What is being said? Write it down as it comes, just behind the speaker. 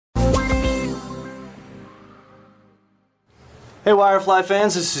Hey Wirefly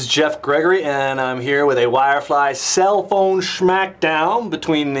fans, this is Jeff Gregory and I'm here with a Wirefly cell phone Schmackdown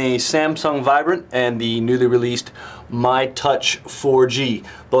between the Samsung Vibrant and the newly released myTouch 4G.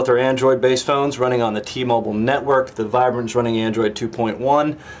 Both are Android-based phones running on the T-Mobile network. The Vibrant's running Android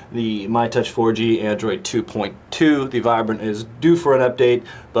 2.1, the myTouch 4G Android 2.2. The Vibrant is due for an update,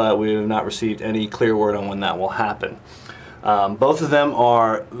 but we have not received any clear word on when that will happen. Both of them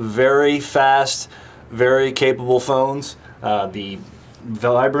are very fast, very capable phones. The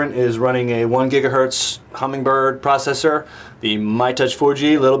Vibrant is running a 1 GHz Hummingbird processor. The myTouch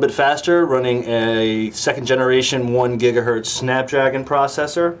 4G, a little bit faster, running a second generation 1 GHz Snapdragon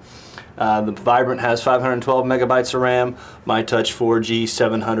processor. The Vibrant has 512 megabytes of RAM, myTouch 4G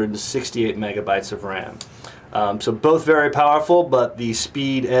 768 megabytes of RAM. So both very powerful, but the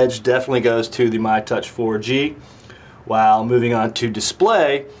speed edge definitely goes to the myTouch 4G. While moving on to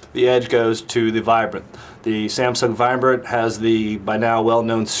display, the edge goes to the Vibrant. The Samsung Vibrant has the by now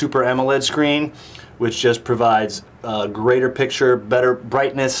well-known Super AMOLED screen, which just provides greater picture, better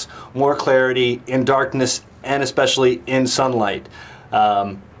brightness, more clarity in darkness, and especially in sunlight.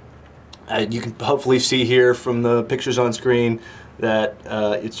 You can hopefully see here from the pictures on screen that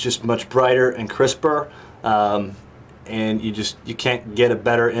it's just much brighter and crisper. And you can't get a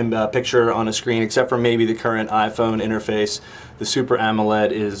better picture on a screen except for maybe the current iPhone interface. The Super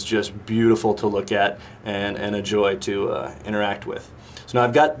AMOLED is just beautiful to look at and a joy to interact with. So now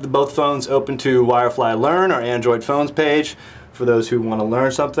I've got both phones open to Wirefly Learn, our Android phones page, for those who want to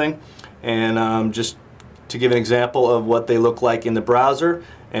learn something. And just to give an example of what they look like in the browser,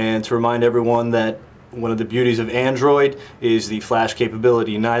 and to remind everyone that one of the beauties of Android is the flash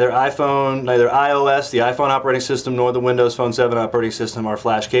capability. Neither iOS, the iPhone operating system, nor the Windows Phone 7 operating system are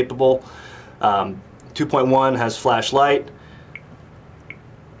flash capable. 2.1 has flashlight,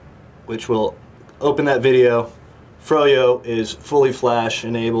 which will open that video. Froyo is fully flash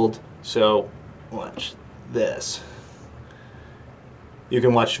enabled, so watch this. You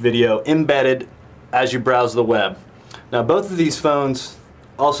can watch video embedded as you browse the web. Now both of these phones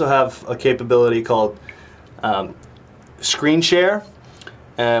also have a capability called screen share,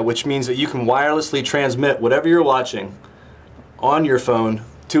 which means that you can wirelessly transmit whatever you're watching on your phone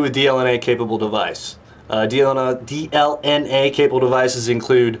to a DLNA capable device. DLNA capable devices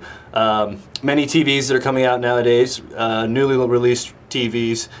include many TVs that are coming out nowadays, newly released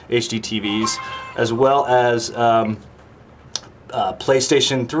TVs, HD TVs, as well as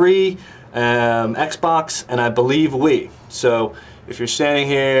PlayStation 3, Xbox, and I believe Wii. So if you're standing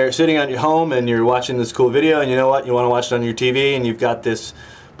here, sitting on your home and you're watching this cool video and you know what, you want to watch it on your TV and you've got this,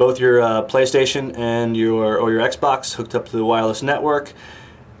 both your PlayStation and your Xbox hooked up to the wireless network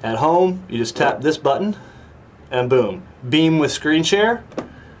at home, you just tap this button and boom, beam with screen share,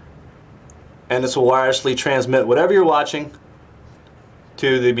 and this will wirelessly transmit whatever you're watching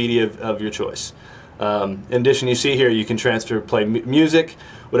to the media of your choice. In addition, you see here you can play music,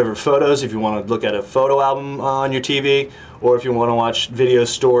 whatever photos, if you want to look at a photo album on your TV, or if you want to watch videos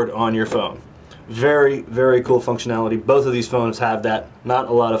stored on your phone. Very, very cool functionality. Both of these phones have that. Not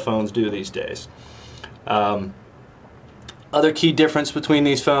a lot of phones do these days. Other key difference between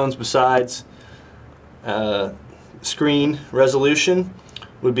these phones besides screen resolution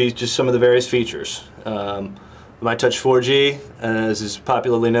would be just some of the various features. myTouch 4G, as is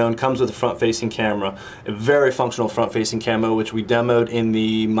popularly known, comes with a front-facing camera, a very functional front-facing camera, which we demoed in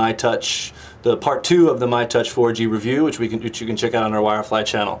the myTouch, the part 2 of the myTouch 4G review, which you can check out on our Wirefly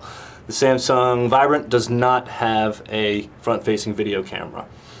channel. The Samsung Vibrant does not have a front-facing video camera.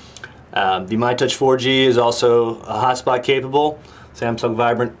 The myTouch 4G is also hotspot capable. Samsung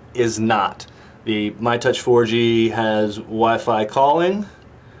Vibrant is not. The myTouch 4G has Wi-Fi calling,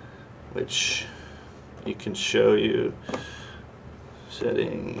 which you can show you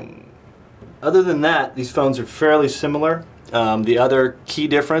setting. Other than that, these phones are fairly similar. The other key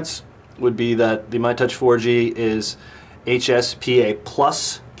difference would be that the myTouch 4G is HSPA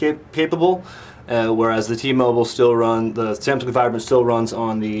Plus capable, whereas the T-Mobile the Samsung Vibrant still runs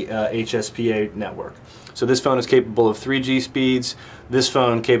on the HSPA network. So this phone is capable of 3G speeds. This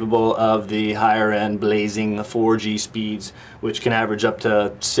phone capable of the higher end blazing 4G speeds, which can average up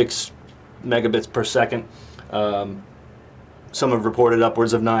to 6 megabits per second. Some have reported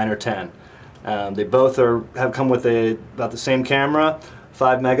upwards of 9 or 10. They both have come with about the same camera,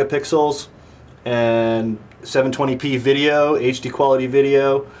 5 megapixels, and 720p video, HD quality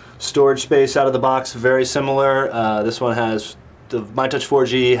video. Storage space out of the box, very similar. This one has, the myTouch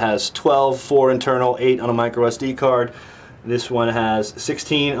 4G has 12, 4 internal, 8 on a micro SD card. This one has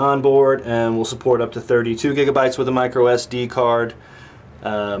 16 on board and will support up to 32 gigabytes with a micro SD card.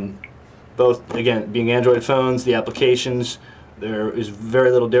 Both, again, being Android phones, the applications There is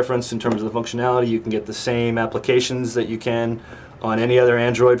very little difference in terms of the functionality. You can get the same applications that you can on any other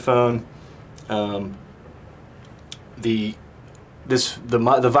Android phone. The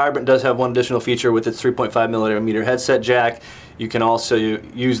Vibrant does have one additional feature with its 3.5mm headset jack. You can also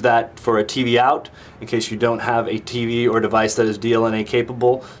use that for a TV out in case you don't have a TV or device that is DLNA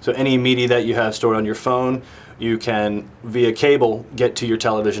capable. So any media that you have stored on your phone, you can via cable get to your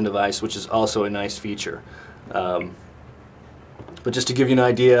television device, which is also a nice feature. But just to give you an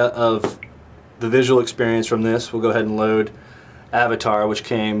idea of the visual experience from this, we'll go ahead and load Avatar, which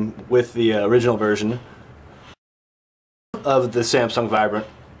came with the original version of the Samsung Vibrant,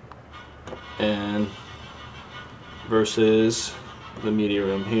 and versus the media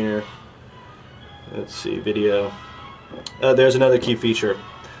room here. Let's see, video. There's another key feature.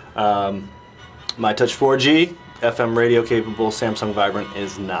 myTouch 4G, FM radio capable, Samsung Vibrant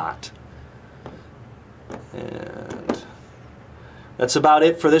is not. And that's about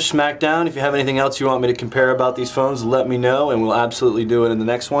it for this Schmackdown. If you have anything else you want me to compare about these phones, let me know and we'll absolutely do it in the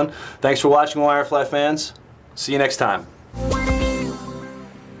next one. Thanks for watching, Wirefly fans. See you next time.